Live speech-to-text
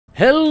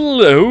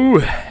Hello,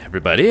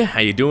 everybody. How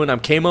you doing? I'm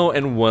Kamo,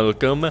 and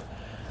welcome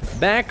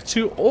back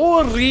to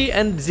Ori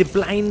and the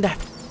Blind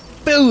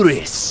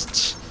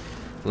Forest.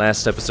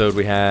 Last episode,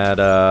 we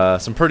had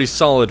some pretty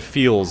solid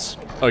feels.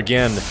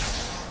 Again,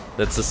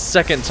 that's the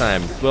second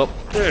time. Well,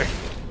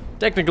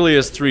 technically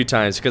it's 3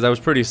 times because I was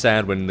pretty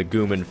sad when the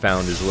Gooman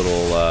found his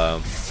little,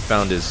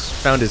 found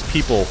his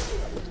people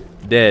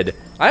dead.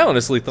 I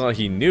honestly thought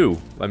he knew.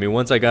 I mean,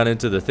 once I got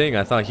into the thing,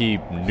 I thought he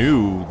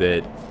knew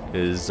that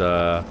his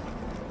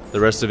the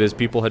rest of his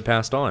people had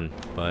passed on,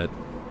 but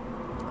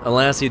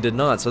alas, he did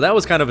not. So that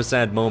was kind of a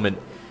sad moment.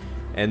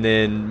 And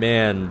then,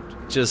 man,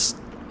 just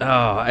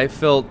I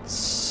felt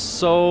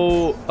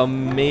so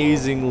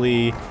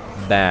amazingly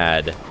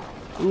bad.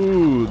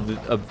 Ooh,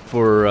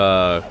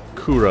 for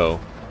Kuro.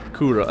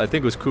 I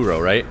think it was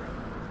Kuro, right?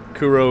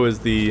 Kuro is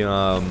the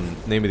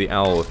name of the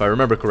owl, if I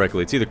remember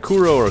correctly. It's either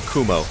Kuro or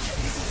Kumo.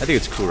 I think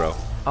it's Kuro.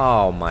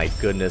 Oh my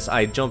goodness,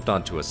 I jumped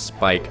onto a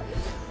spike.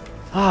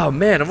 Oh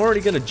man, I'm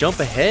already gonna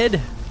jump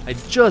ahead? I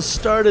just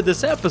started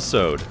this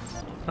episode.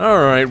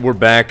 Alright, we're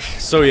back.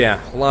 So yeah,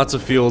 lots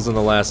of feels in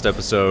the last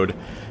episode.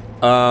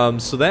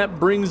 So that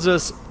brings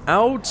us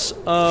out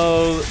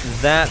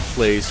of that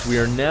place. We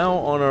are now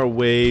on our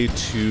way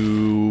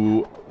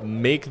to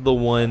make the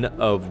one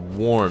of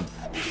warmth.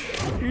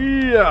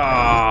 Yeah,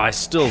 I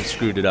still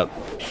screwed it up.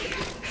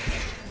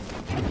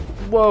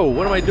 Whoa,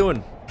 what am I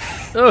doing?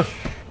 Ugh.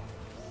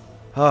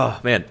 Oh,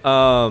 man.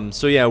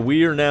 So yeah,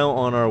 we are now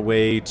on our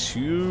way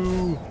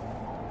to...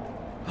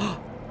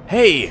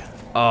 Hey!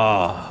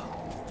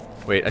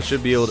 Wait, I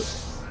should be able to...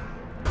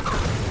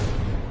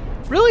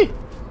 Really?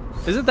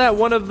 Isn't that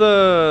one of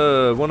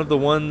the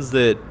ones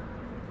that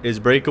is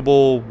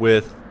breakable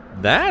with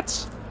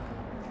that?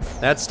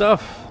 That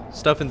stuff?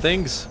 Stuff and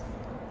things?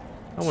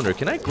 I wonder,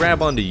 can I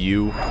grab onto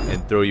you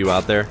and throw you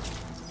out there?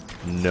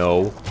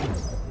 No.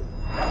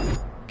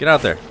 Get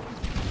out there.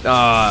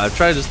 I've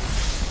tried to...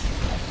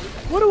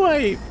 What do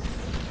I...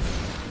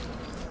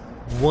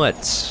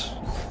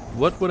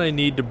 What would I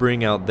need to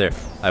bring out there?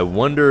 I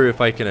wonder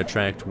if I can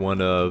attract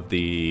one of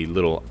the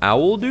little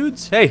owl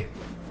dudes? Hey!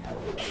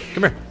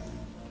 Come here.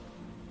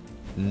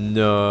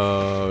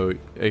 No.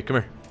 Hey, come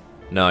here.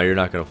 No, you're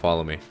not gonna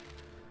follow me.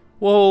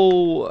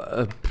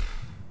 Whoa.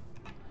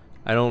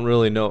 I don't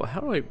really know. How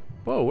do I...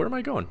 Whoa, where am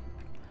I going?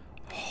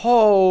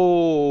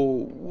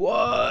 Oh,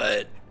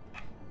 what?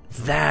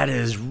 That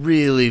is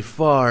really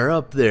far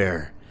up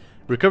there.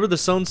 Recover the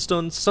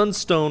sunstone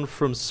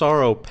from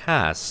Sorrow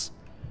Pass.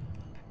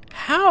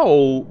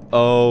 How?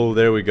 Oh,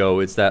 there we go.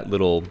 It's that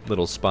little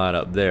spot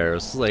up there.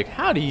 It's like,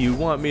 how do you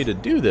want me to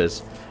do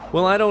this?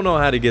 Well, I don't know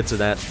how to get to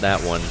that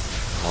one,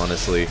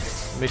 honestly.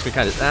 It makes me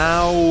kind of...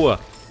 Ow!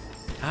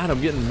 God, I'm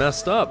getting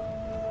messed up.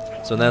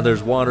 So now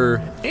there's water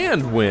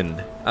and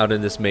wind out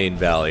in this main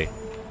valley.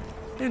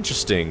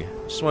 Interesting.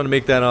 Just want to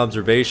make that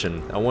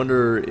observation. I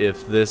wonder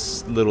if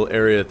this little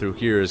area through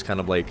here is kind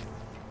of like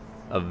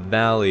a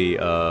valley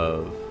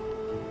of...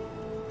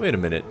 Wait a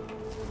minute.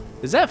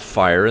 Is that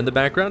fire in the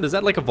background? Is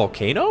that like a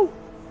volcano?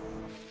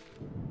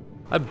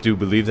 I do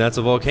believe that's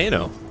a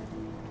volcano.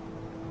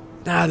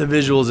 Ah, the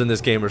visuals in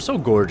this game are so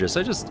gorgeous.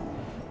 I just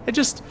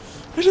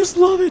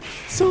love it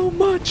so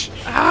much.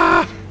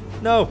 Ah!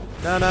 No.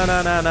 No, no,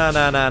 no, no, no,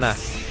 no, no, no.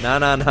 No,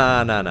 no,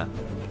 no, no, no.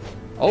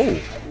 Oh.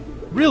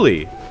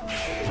 Really?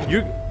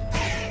 You...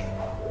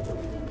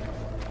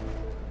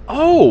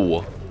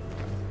 Oh!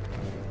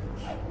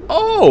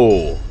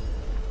 Oh!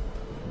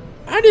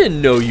 I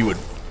didn't know you would...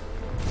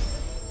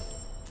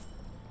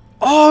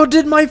 Oh,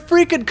 did my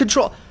freaking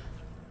control...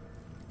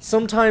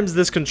 Sometimes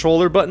this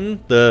controller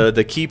button,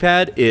 the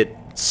keypad, it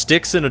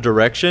sticks in a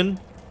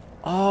direction.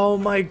 Oh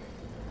my...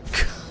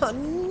 God,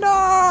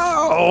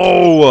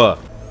 no!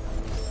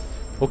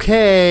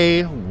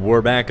 Okay,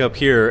 we're back up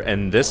here,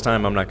 and this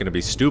time I'm not going to be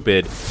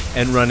stupid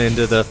and run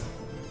into the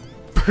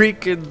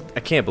freaking... I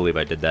can't believe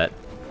I did that.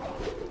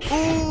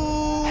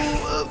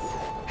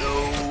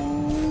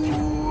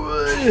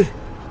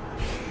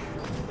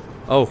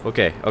 Oh,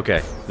 okay,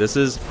 okay. This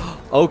is...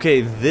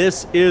 Okay,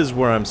 this is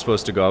where I'm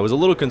supposed to go. I was a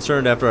little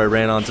concerned after I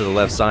ran onto the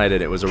left side,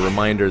 and it was a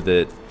reminder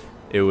that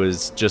it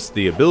was just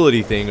the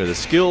ability thing or the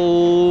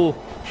skill...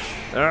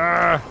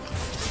 Ah!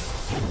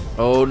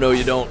 Oh, no,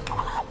 you don't.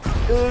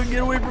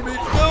 Get away from me.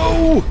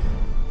 No!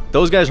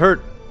 Those guys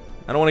hurt.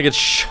 I don't want to get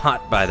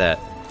shot by that.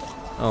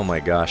 Oh my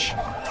gosh.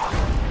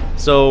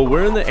 So,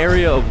 we're in the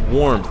area of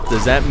warmth.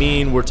 Does that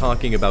mean we're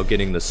talking about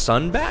getting the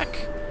sun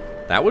back?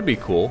 That would be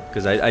cool,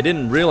 because I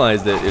didn't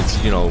realize that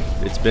it's, you know,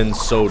 it's been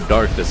so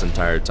dark this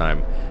entire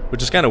time.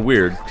 Which is kind of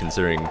weird,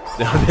 considering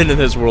I've been in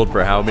this world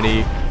for how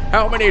many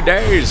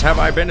days have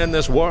I been in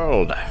this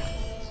world?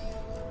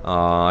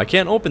 I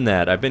can't open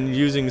that. I've been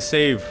using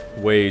save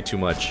way too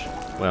much.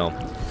 Well,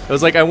 it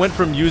was like I went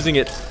from using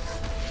it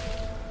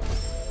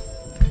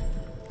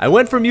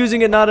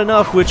not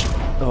enough, which...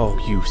 Oh,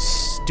 you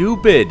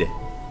stupid...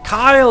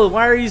 Kyle,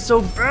 why are you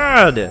so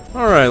bad?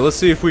 Alright, let's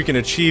see if we can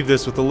achieve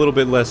this with a little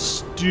bit less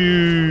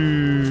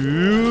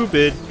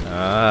stupid.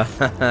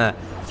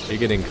 You're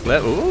getting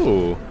clever.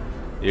 Ooh.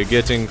 You're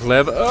getting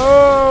clever.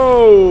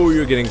 Oh,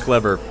 you're getting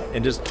clever.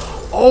 And just...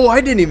 Oh,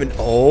 I didn't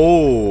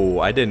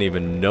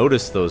even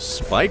notice those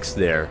spikes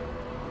there.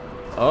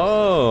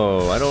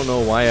 Oh, I don't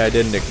know why I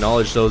didn't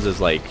acknowledge those as,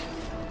 like,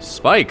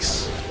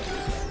 spikes.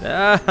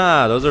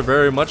 Ah, those are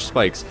very much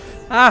spikes.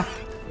 Ah!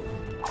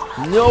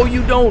 No,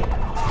 you don't!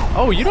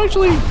 Oh, you don't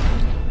actually...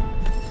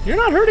 You're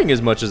not hurting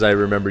as much as I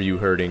remember you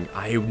hurting.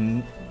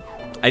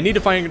 I need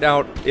to find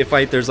out if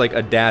there's, like,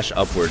 a dash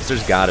upwards.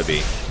 There's gotta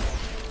be.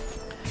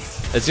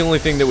 That's the only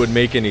thing that would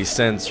make any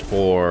sense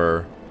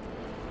for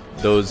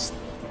those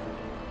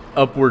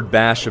upward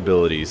bash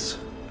abilities.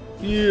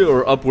 Yeah,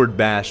 or upward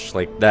bash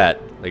like that.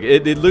 Like,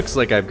 it looks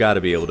like I've got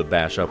to be able to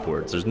bash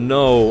upwards. There's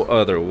no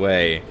other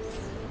way.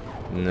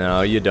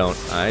 No, you don't.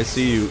 I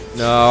see you.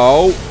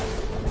 No!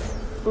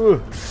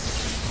 Ugh.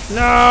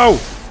 No!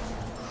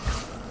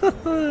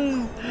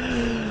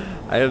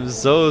 I am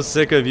so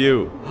sick of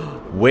you.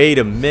 Wait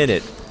a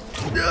minute.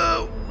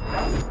 No!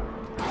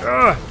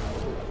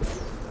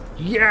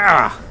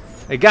 Yeah!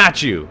 I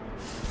got you!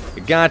 I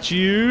got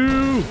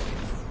you!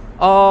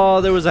 Oh,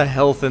 there was a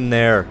health in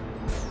there.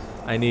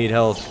 I need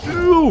health.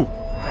 Ooh!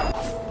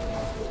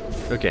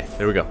 Okay,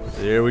 there we go.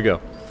 There we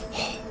go.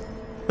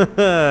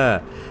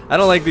 I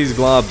don't like these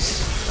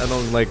globs. I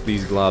don't like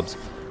these globs.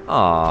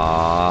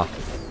 Ah.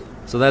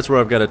 So that's where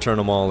I've got to turn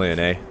them all in,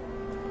 eh?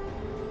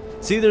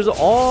 See, there's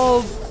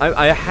all...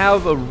 I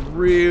have a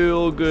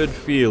real good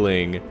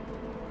feeling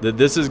that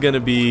this is going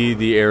to be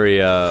the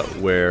area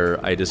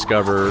where I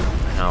discover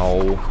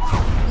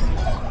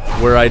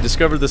where I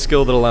discover the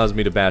skill that allows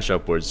me to bash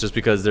upwards, just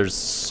because there's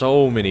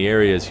so many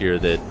areas here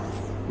that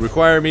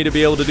require me to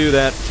be able to do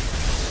that.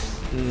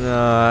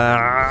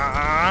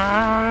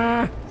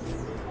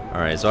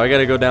 Alright, so I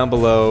gotta go down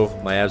below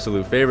my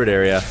absolute favorite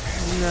area.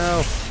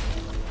 No.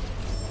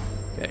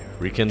 Okay,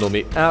 rekindle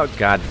me. Oh,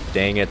 god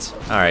dang it.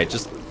 Alright,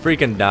 just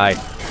freaking die.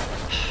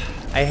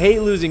 I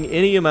hate losing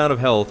any amount of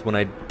health when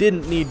I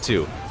didn't need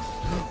to.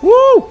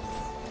 Woo!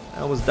 I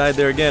almost died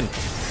there again.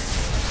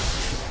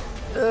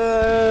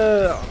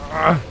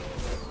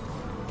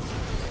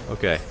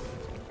 Okay.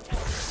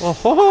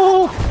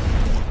 Oh,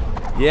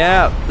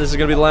 yeah, this is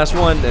gonna be the last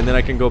one, and then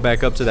I can go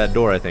back up to that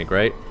door, I think,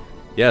 right?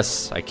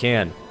 Yes, I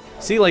can.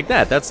 See, like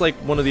that. That's like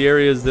one of the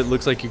areas that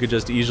looks like you could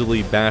just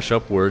easily bash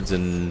upwards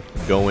and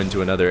go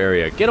into another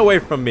area. Get away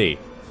from me.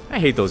 I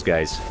hate those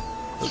guys.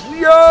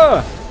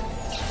 Yeah!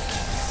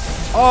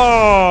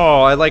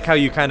 Oh, I like how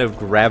you kind of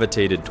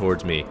gravitated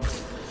towards me.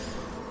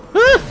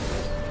 Ah!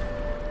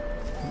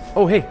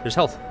 Oh, hey, there's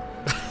health.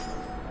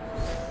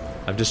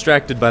 I'm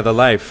distracted by the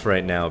life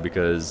right now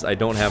because I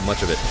don't have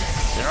much of it.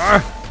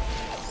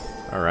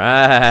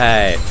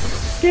 Alright.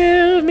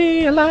 Give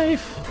me a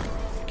life.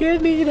 Give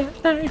me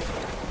that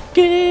life.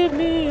 Give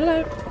me a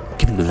life.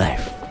 Give me the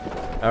life.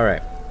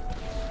 Alright.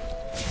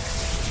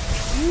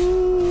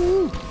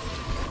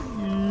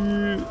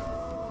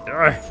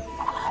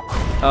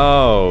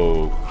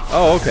 Oh.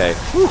 Oh, okay.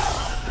 Whew.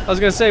 I was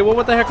gonna say, well,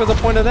 what the heck was the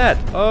point of that?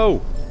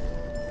 Oh.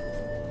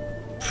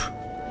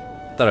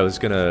 Thought I was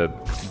gonna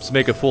just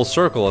make a full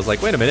circle. I was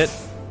like, wait a minute.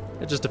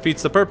 It just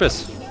defeats the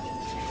purpose.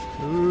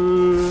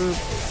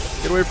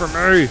 Get away from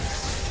me.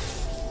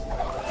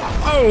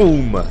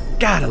 Boom!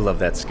 God, I love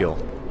that skill.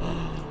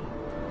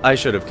 I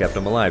should have kept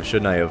him alive,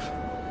 shouldn't I have?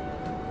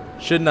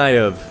 Shouldn't I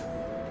have?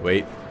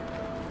 Wait.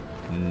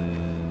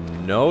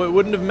 No, it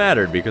wouldn't have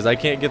mattered because I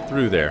can't get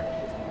through there.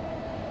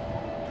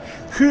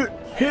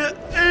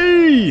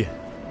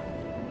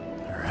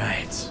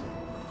 Alright.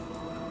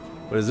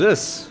 What is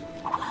this?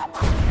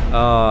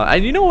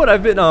 And you know what,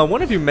 I've been,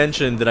 one of you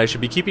mentioned that I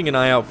should be keeping an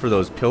eye out for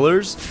those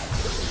pillars.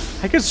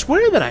 I could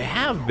swear that I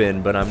have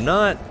been, but I'm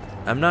not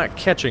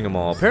catching them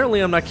all.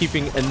 Apparently I'm not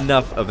keeping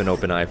enough of an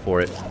open eye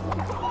for it,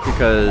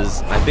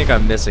 because I think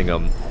I'm missing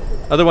them.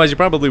 Otherwise you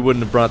probably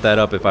wouldn't have brought that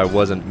up if I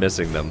wasn't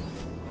missing them.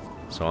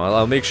 So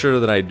I'll make sure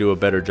that I do a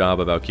better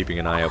job about keeping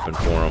an eye open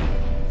for them.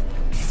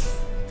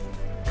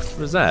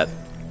 What is that?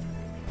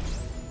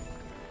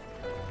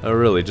 Oh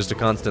really, just a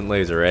constant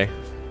laser, eh?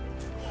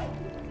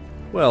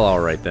 Well,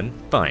 alright then.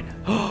 Fine.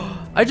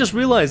 I just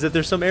realized that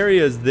there's some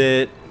areas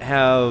that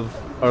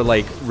are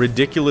like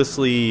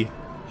ridiculously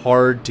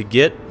hard to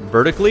get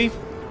vertically.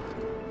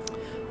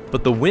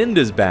 But the wind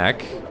is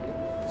back.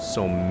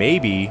 So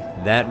maybe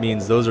that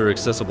means those are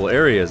accessible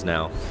areas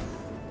now.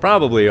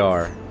 Probably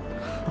are.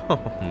 Oh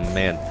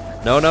man.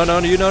 No.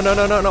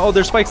 Oh,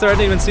 there's spikes there. I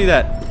didn't even see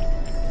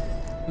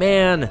that.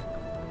 Man.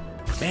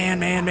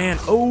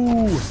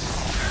 Oh.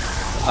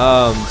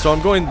 So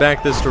I'm going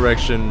back this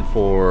direction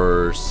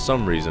for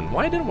some reason.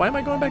 Why am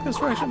I going back this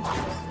direction?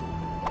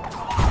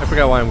 I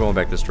forgot why I'm going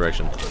back this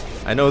direction.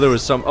 I know there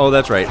was some... Oh,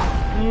 that's right.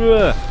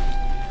 Ugh.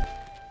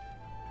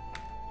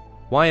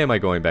 Why am I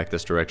going back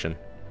this direction?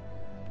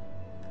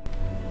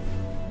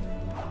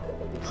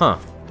 Huh.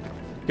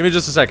 Give me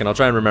just a second, I'll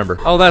try and remember.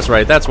 Oh, that's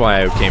right, that's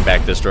why I came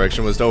back this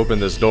direction, was to open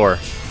this door.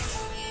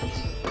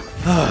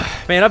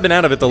 Man, I've been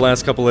out of it the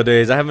last couple of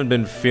days. I haven't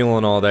been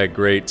feeling all that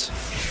great.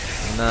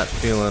 Not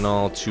feeling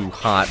all too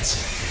hot.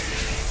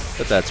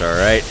 But that's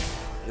alright.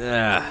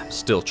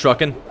 Still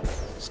trucking.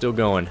 Still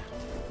going.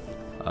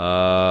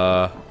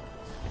 Okay.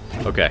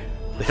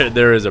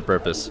 There is a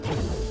purpose.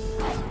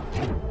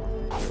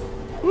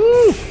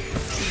 Woo!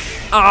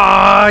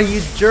 Ah,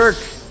 you jerk!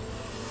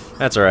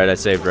 That's alright, I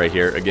saved right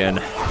here again.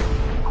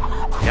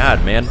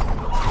 God, man.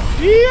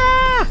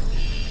 Yeah!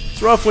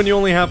 It's rough when you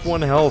only have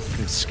 1 health.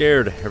 I'm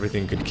scared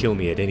everything could kill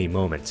me at any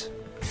moment.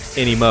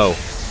 Any mo.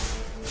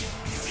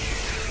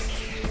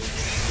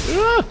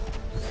 Ah!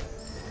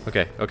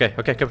 Okay, come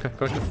here.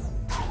 Come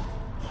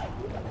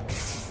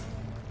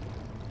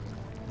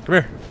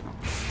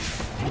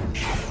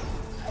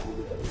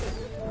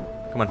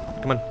on.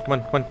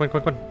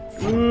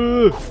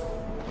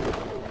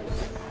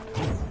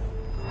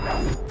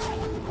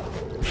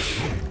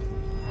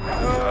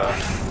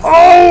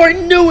 Oh, I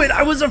knew it!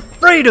 I was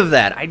afraid of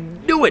that! I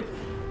knew it!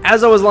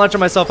 As I was launching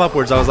myself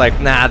upwards, I was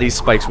like, nah, these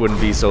spikes wouldn't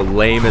be so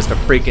lame as to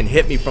freaking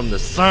hit me from the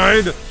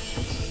side.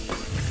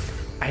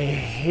 I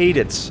hate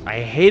it. I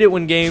hate it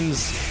when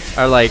games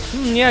are like,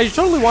 yeah, you're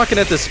totally walking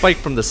at this spike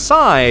from the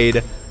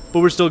side,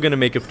 but we're still gonna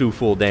make it do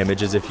full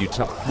damage as if you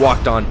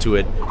walked onto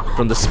it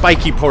from the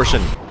spiky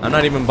portion. I'm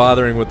not even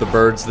bothering with the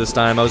birds this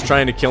time. I was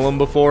trying to kill them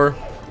before.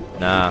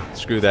 Nah,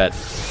 screw that.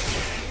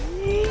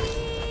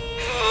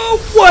 Oh,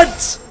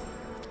 what?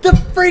 The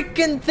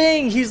freaking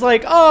thing! He's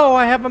like, oh,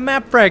 I have a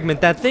map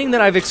fragment. That thing that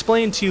I've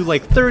explained to you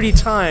like 30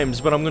 times,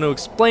 but I'm gonna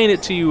explain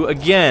it to you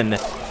again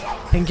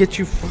and get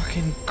you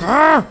fucking...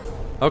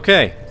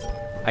 Okay,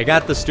 I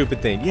got the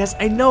stupid thing. Yes,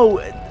 I know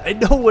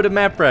what a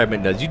map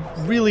fragment does. You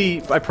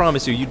really, I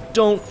promise you, you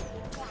don't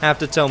have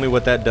to tell me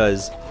what that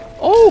does.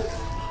 Oh!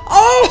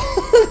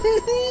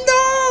 Oh!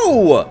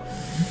 No!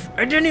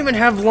 I didn't even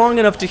have long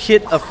enough to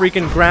hit a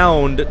freaking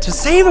ground to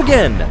save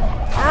again!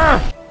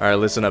 Alright,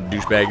 listen up,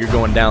 douchebag. You're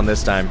going down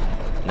this time.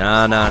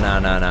 Nah.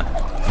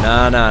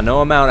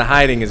 No amount of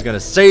hiding is gonna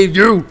save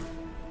you!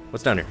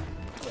 What's down here?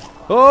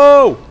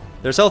 Oh!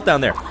 There's health down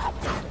there.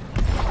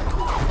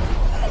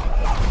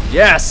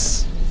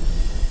 Yes!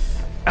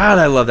 God,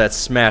 I love that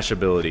smash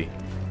ability.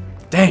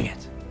 Dang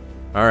it.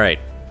 Alright.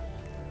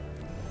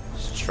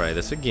 Let's try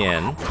this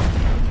again.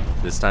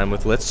 This time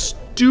with let's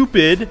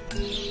stupid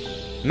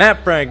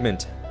map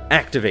fragment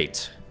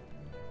activate.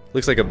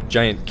 Looks like a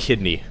giant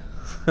kidney.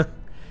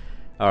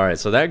 Alright,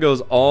 so that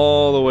goes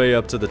all the way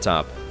up to the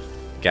top.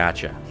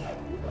 Gotcha.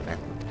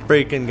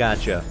 Freaking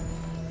gotcha.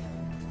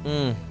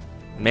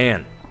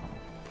 Man.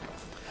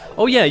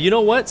 Oh yeah, you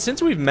know what?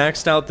 Since we've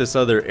maxed out this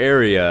other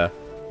area,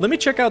 let me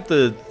check out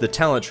the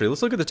talent tree.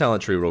 Let's look at the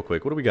talent tree real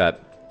quick. What do we got?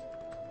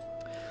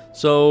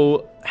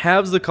 So,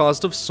 halves the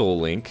cost of Soul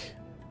Link.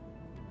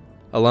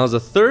 Allows a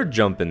 3rd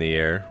jump in the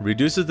air.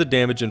 Reduces the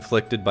damage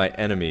inflicted by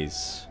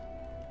enemies.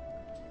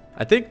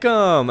 I think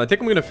I'm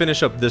gonna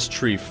finish up this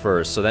tree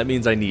first, so that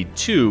means I need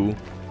 2.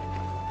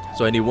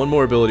 So I need 1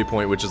 more ability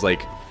point, which is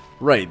like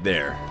right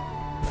there.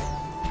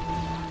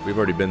 We've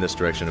already been this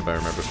direction if I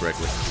remember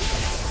correctly.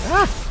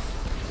 Ah!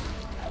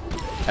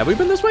 Have we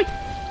been this way?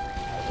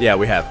 Yeah,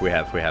 we have.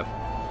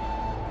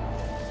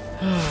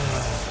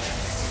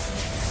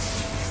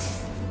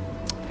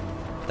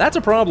 That's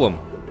a problem.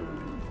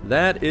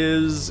 That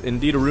is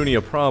indeed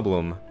a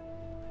problem.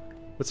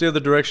 What's the other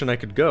direction I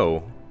could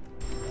go?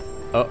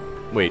 Oh,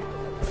 wait.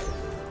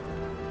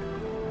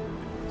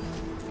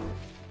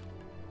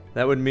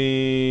 That would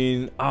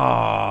mean...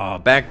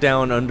 back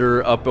down,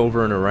 under, up,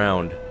 over, and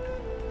around.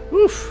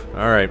 Woof.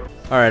 Alright.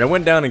 Alright, I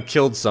went down and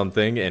killed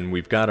something, and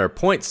we've got our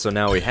points, so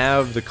now we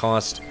have the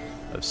cost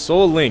of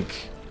Soul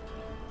Link.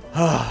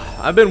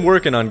 I've been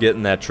working on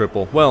getting that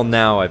triple. Well,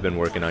 now I've been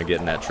working on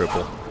getting that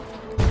triple.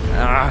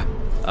 I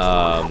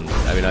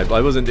mean,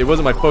 it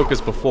wasn't my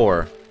focus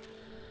before.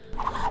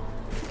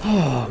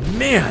 Oh,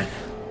 man.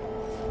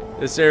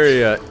 This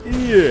area,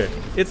 yeah.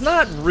 It's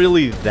not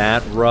really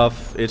that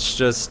rough. It's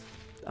just,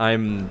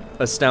 I'm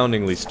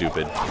astoundingly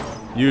stupid.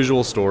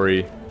 Usual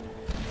story.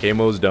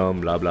 Keimo's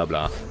dumb, blah, blah,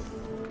 blah.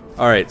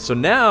 Alright, so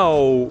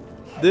now,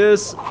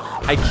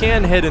 I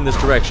can head in this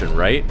direction,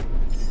 right?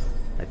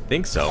 I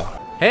think so.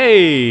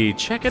 Hey,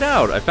 check it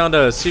out. I found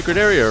a secret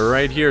area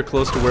right here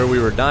close to where we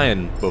were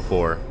dying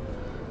before.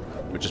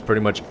 Which is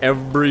pretty much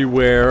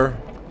everywhere.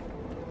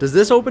 Does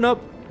this open up?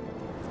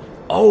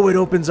 Oh, it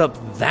opens up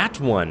that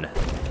one.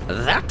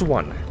 That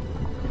one.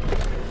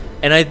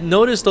 And I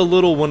noticed a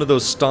little one of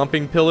those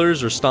stomping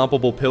pillars or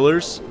stompable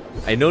pillars.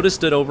 I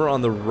noticed it over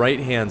on the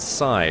right-hand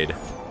side.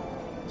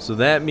 So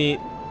that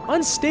means...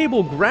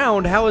 Unstable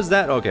ground? How is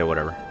that? Okay,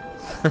 whatever.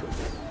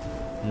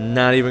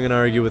 Not even gonna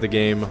argue with the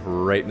game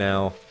right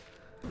now.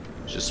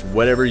 Just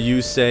whatever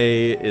you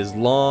say is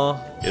law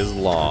is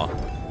law.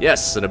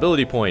 Yes, an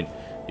ability point.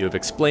 You have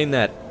explained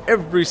that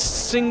every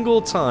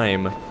single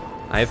time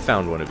I have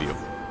found one of you.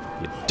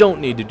 You don't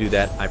need to do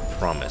that, I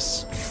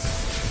promise.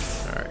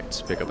 Alright,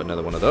 let's pick up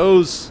another one of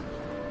those.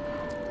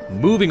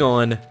 Moving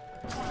on.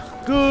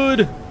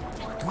 Good.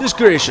 This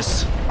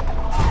gracious.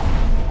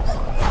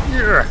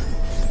 Yeah.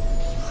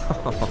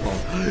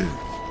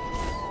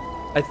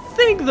 I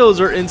think those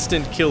are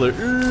instant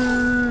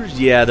killers.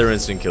 Yeah, they're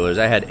instant killers.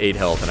 I had 8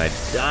 health and I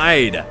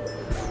died.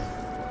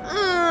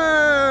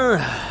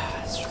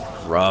 It's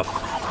rough.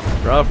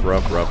 Rough.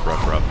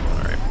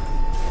 Alright.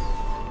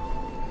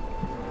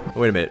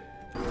 Wait a minute.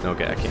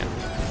 Okay, I can't.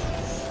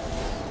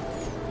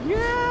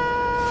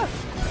 Yeah!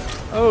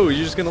 Oh,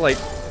 you're just gonna like...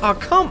 Oh,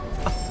 come...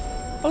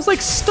 I was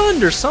like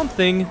stunned or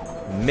something.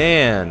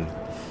 Man.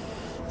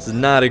 This is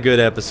not a good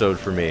episode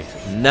for me.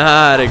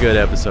 Not a good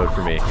episode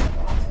for me.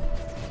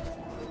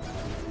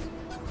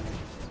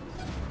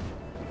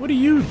 What do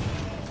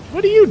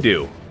you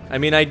do? I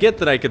mean, I get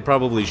that I could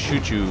probably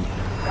shoot you.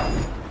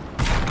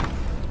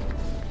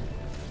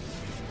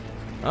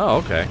 Oh,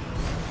 okay.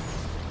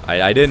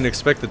 I didn't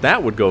expect that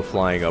that would go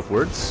flying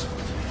upwards.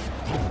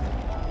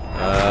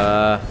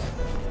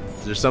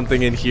 Is there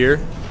something in here?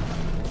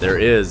 There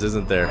is,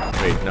 isn't there?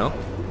 Wait, no?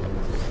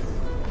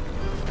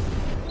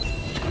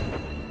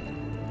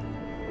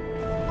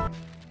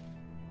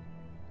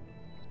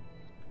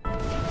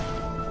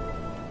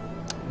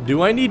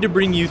 Do I need to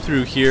bring you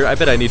through here? I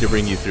bet I need to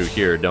bring you through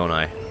here, don't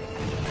I?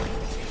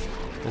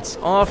 It's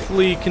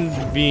awfully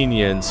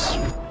convenient.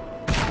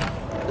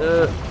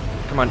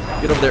 Come on,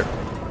 get over there.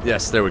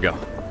 Yes, there we go.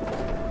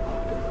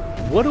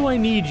 What do I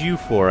need you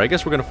for? I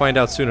guess we're gonna find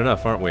out soon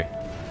enough, aren't we?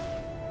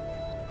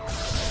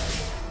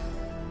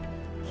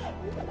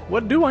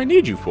 What do I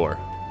need you for?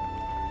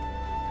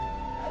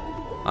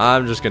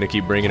 I'm just gonna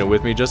keep bringing it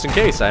with me just in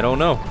case. I don't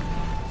know.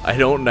 I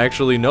don't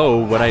actually know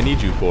what I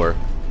need you for.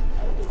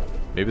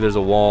 Maybe there's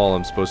a wall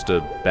I'm supposed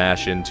to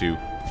bash into.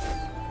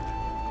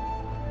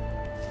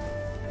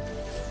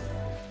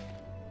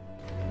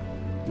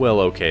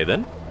 Well, okay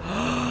then.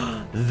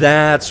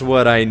 That's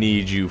what I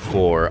need you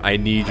for. I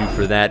need you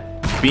for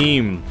that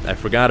beam. I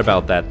forgot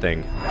about that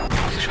thing.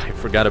 I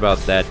forgot about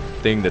that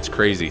thing that's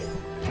crazy.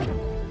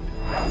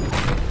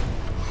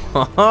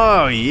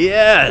 Oh,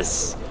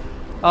 yes!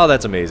 Oh,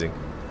 that's amazing.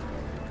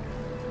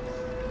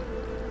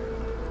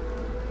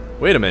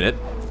 Wait a minute.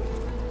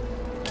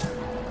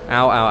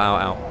 Ow, ow, ow,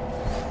 ow.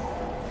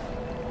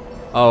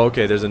 Oh,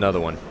 okay, there's another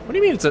one. What do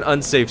you mean it's an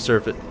unsafe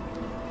surface?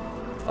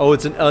 Oh,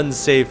 it's an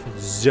unsafe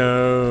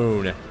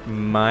zone.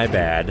 My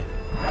bad.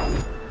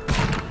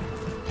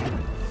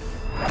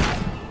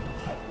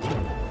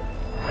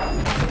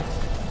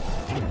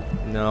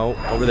 No,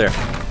 over there.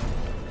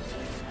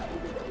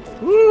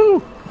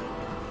 Woo!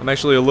 I'm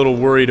actually a little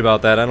worried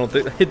about that. I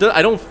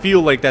don't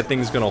feel like that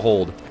thing's gonna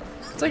hold.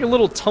 It's like a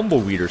little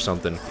tumbleweed or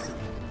something.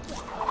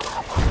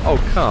 Oh,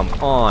 come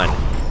on.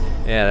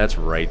 Yeah, that's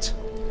right.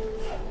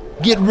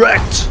 Get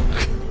wrecked!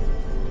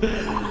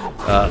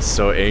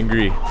 So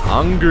angry.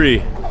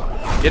 Hungry.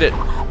 Get it.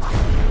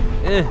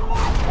 Eh.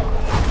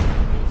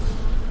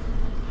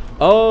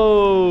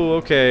 Oh,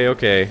 okay,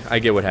 okay. I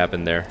get what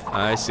happened there.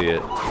 I see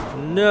it.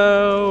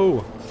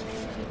 No!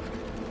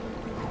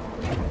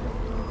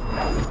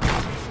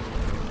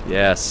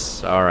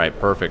 Yes. Alright,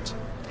 perfect.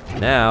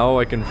 Now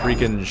I can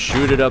freaking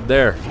shoot it up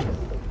there.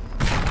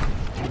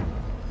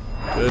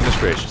 Goodness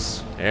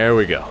gracious. There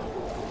we go.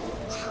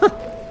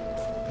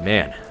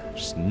 Man,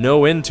 just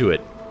no end to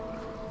it.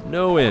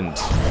 No end.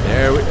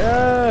 There we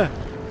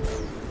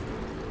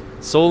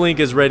Soul Link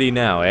is ready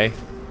now, eh?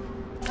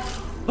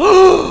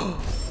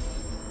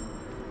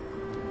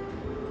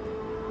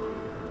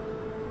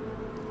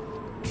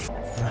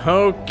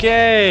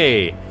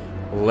 Okay.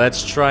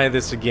 Let's try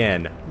this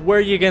again.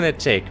 Where you gonna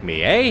take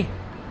me, eh?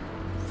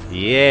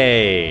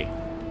 Yay.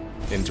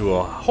 Into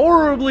a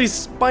horribly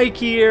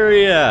spiky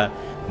area.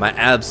 My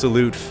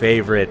absolute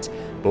favorite.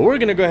 But we're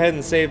gonna go ahead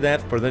and save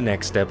that for the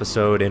next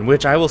episode, in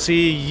which I will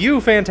see you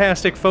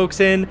fantastic folks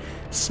in.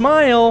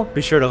 Smile!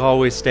 Be sure to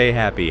always stay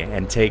happy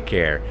and take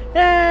care.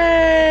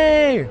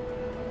 Yay!